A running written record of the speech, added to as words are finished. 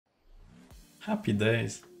Happy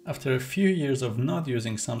days! After a few years of not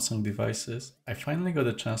using Samsung devices, I finally got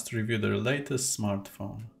a chance to review their latest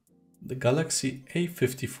smartphone, the Galaxy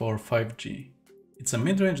A54 5G. It's a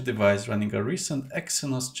mid-range device running a recent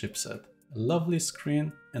Exynos chipset, a lovely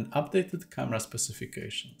screen and updated camera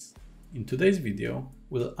specifications. In today's video,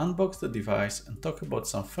 we'll unbox the device and talk about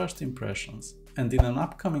some first impressions, and in an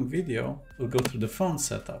upcoming video, we'll go through the phone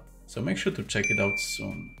setup, so make sure to check it out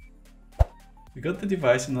soon. We got the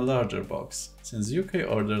device in a larger box, since UK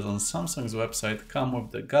orders on Samsung's website come with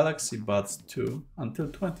the Galaxy Buds 2 until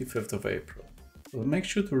 25th of April. We'll make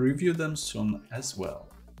sure to review them soon as well.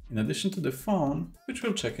 In addition to the phone, which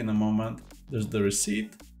we'll check in a moment, there's the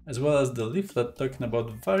receipt, as well as the leaflet talking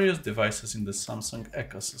about various devices in the Samsung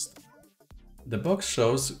ecosystem. The box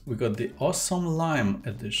shows we got the awesome Lime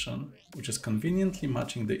edition, which is conveniently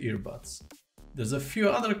matching the earbuds. There's a few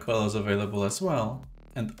other colors available as well,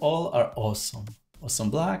 and all are awesome. Awesome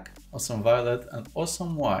black, awesome violet and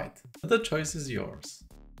awesome white, but the choice is yours.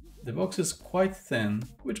 The box is quite thin,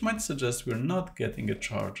 which might suggest we're not getting a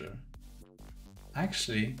charger.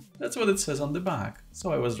 Actually, that's what it says on the back,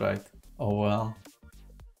 so I was right. Oh well.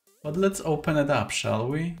 But let's open it up, shall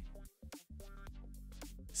we?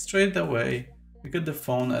 Straight away, we get the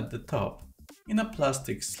phone at the top, in a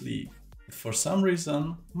plastic sleeve. But for some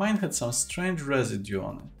reason, mine had some strange residue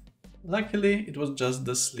on it. Luckily, it was just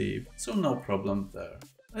the sleeve, so no problem there.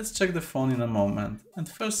 Let's check the phone in a moment and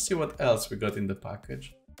first see what else we got in the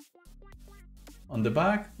package. On the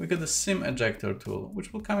back, we got a SIM ejector tool,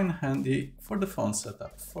 which will come in handy for the phone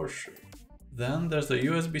setup, for sure. Then there's the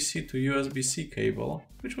USB-C to USB-C cable,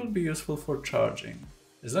 which will be useful for charging,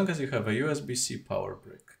 as long as you have a USB-C power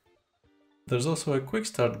brick. There's also a quick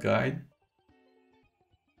start guide,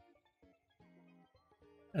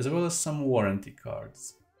 as well as some warranty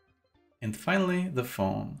cards. And finally, the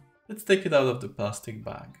phone. Let's take it out of the plastic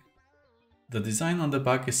bag. The design on the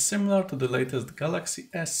back is similar to the latest Galaxy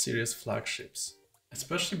S series flagships,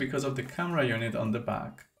 especially because of the camera unit on the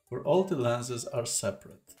back, where all the lenses are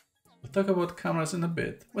separate. We'll talk about cameras in a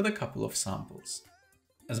bit, with a couple of samples.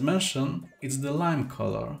 As mentioned, it's the lime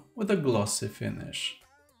color, with a glossy finish.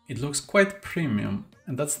 It looks quite premium,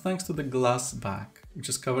 and that's thanks to the glass back, which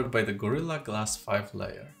is covered by the Gorilla Glass 5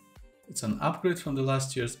 layer. It's an upgrade from the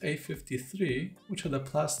last year's A53, which had a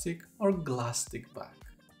plastic or glass-stick back.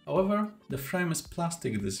 However, the frame is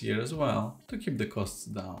plastic this year as well, to keep the costs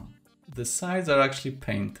down. The sides are actually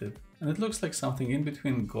painted, and it looks like something in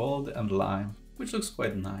between gold and lime, which looks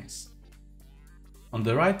quite nice. On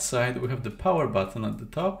the right side, we have the power button at the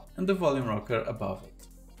top and the volume rocker above it.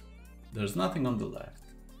 There's nothing on the left.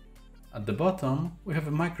 At the bottom, we have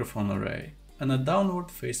a microphone array and a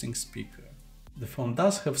downward-facing speaker. The phone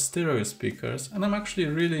does have stereo speakers, and I'm actually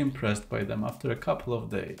really impressed by them after a couple of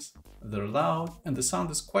days. They're loud and the sound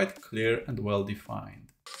is quite clear and well defined.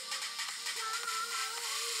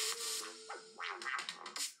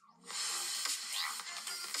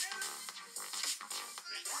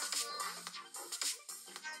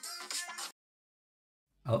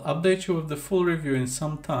 I'll update you with the full review in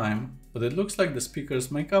some time, but it looks like the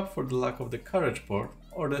speakers make up for the lack of the carriage port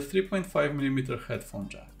or the 3.5mm headphone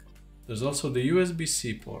jack. There's also the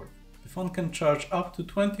USB-C port. The phone can charge up to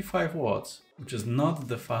 25 watts, which is not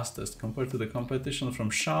the fastest compared to the competition from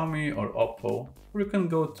Xiaomi or Oppo, where you can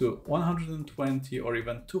go to 120 or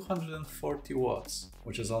even 240 watts,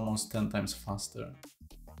 which is almost 10 times faster.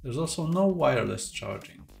 There's also no wireless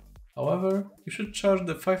charging. However, you should charge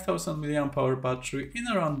the 5000 mAh battery in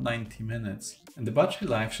around 90 minutes, and the battery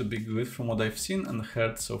life should be good from what I've seen and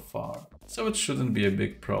heard so far, so it shouldn't be a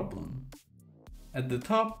big problem. At the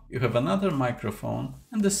top, you have another microphone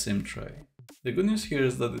and the SIM tray. The good news here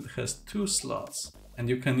is that it has two slots, and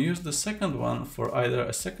you can use the second one for either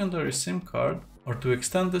a secondary SIM card or to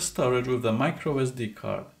extend the storage with a micro SD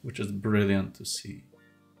card, which is brilliant to see.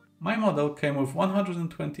 My model came with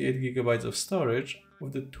 128GB of storage,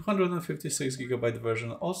 with the 256GB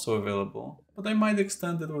version also available, but I might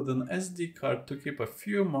extend it with an SD card to keep a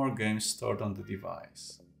few more games stored on the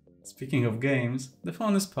device. Speaking of games, the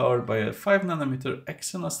phone is powered by a 5nm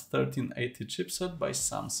Exynos 1380 chipset by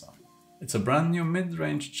Samsung. It's a brand new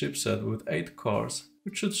mid-range chipset with 8 cores,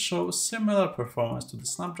 which should show similar performance to the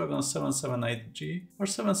Snapdragon 778G or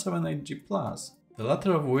 778G Plus, the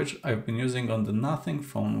latter of which I've been using on the Nothing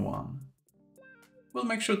Phone 1. We'll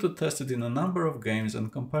make sure to test it in a number of games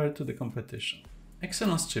and compare it to the competition.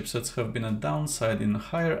 Exynos chipsets have been a downside in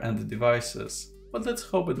higher-end devices, but let's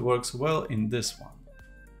hope it works well in this one.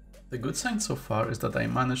 The good sign so far is that I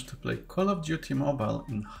managed to play Call of Duty Mobile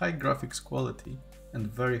in high graphics quality and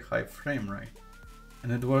very high frame rate,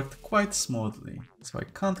 and it worked quite smoothly, so I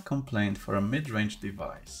can't complain for a mid-range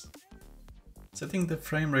device. Setting the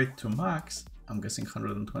frame rate to max, I'm guessing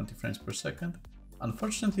 120 frames per second,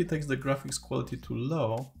 unfortunately takes the graphics quality to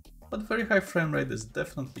low, but very high frame rate is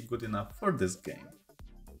definitely good enough for this game.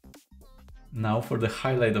 Now for the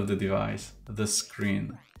highlight of the device, the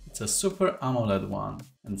screen. It's a Super AMOLED one,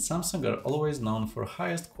 and Samsung are always known for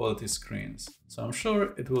highest quality screens, so I'm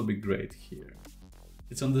sure it will be great here.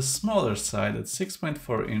 It's on the smaller side at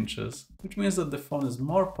 6.4 inches, which means that the phone is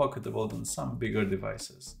more pocketable than some bigger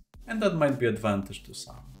devices, and that might be an advantage to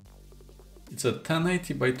some. It's a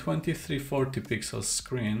 1080 by 2340 pixels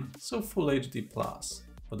screen, so Full HD+,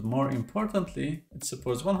 but more importantly, it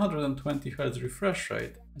supports 120Hz refresh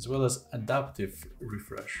rate as well as adaptive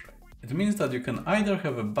refresh rate. It means that you can either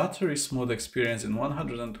have a battery smooth experience in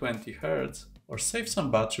 120Hz or save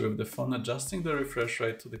some battery with the phone adjusting the refresh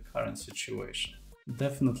rate to the current situation.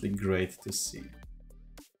 Definitely great to see.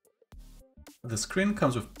 The screen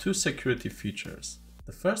comes with two security features.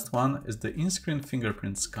 The first one is the in-screen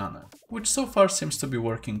fingerprint scanner, which so far seems to be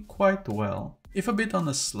working quite well, if a bit on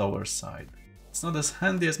the slower side. It's not as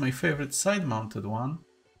handy as my favorite side-mounted one,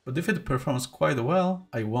 but if it performs quite well,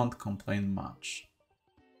 I won't complain much.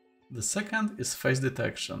 The second is face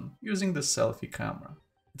detection, using the selfie camera.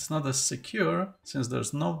 It's not as secure, since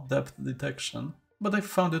there's no depth detection, but I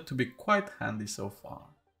found it to be quite handy so far.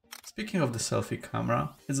 Speaking of the selfie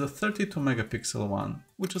camera, it's a 32 megapixel one,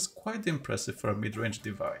 which is quite impressive for a mid-range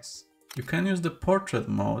device. You can use the portrait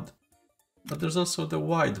mode, but there's also the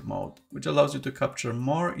wide mode, which allows you to capture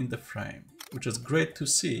more in the frame, which is great to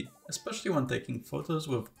see, especially when taking photos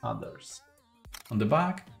with others. On the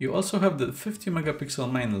back, you also have the 50 megapixel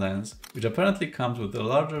main lens, which apparently comes with a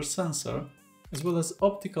larger sensor, as well as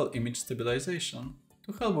optical image stabilization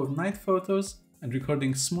to help with night photos and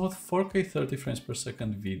recording smooth 4K 30 frames per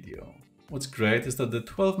second video. What's great is that the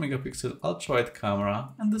 12 megapixel ultra-wide camera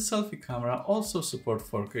and the selfie camera also support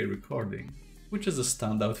 4K recording, which is a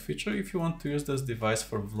standout feature if you want to use this device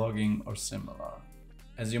for vlogging or similar.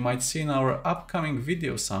 As you might see in our upcoming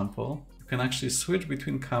video sample, you can actually switch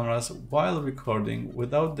between cameras while recording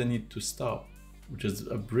without the need to stop, which is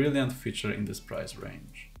a brilliant feature in this price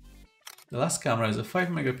range. The last camera is a 5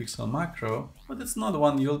 megapixel macro, but it's not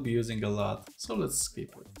one you'll be using a lot, so let's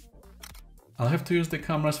skip it. I'll have to use the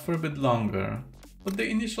cameras for a bit longer, but the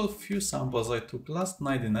initial few samples I took last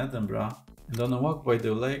night in Edinburgh and on a walk by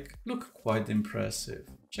the lake look quite impressive.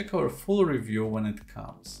 Check our full review when it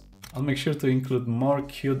comes. I'll make sure to include more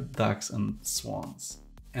cute ducks and swans.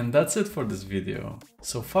 And that's it for this video.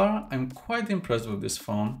 So far, I'm quite impressed with this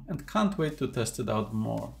phone and can't wait to test it out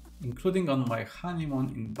more, including on my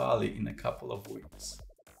honeymoon in Bali in a couple of weeks.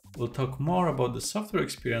 We'll talk more about the software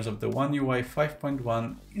experience of the One UI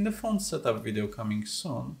 5.1 in the phone setup video coming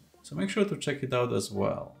soon, so make sure to check it out as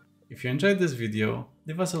well. If you enjoyed this video,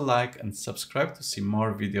 leave us a like and subscribe to see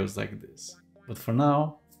more videos like this. But for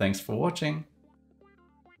now, thanks for watching.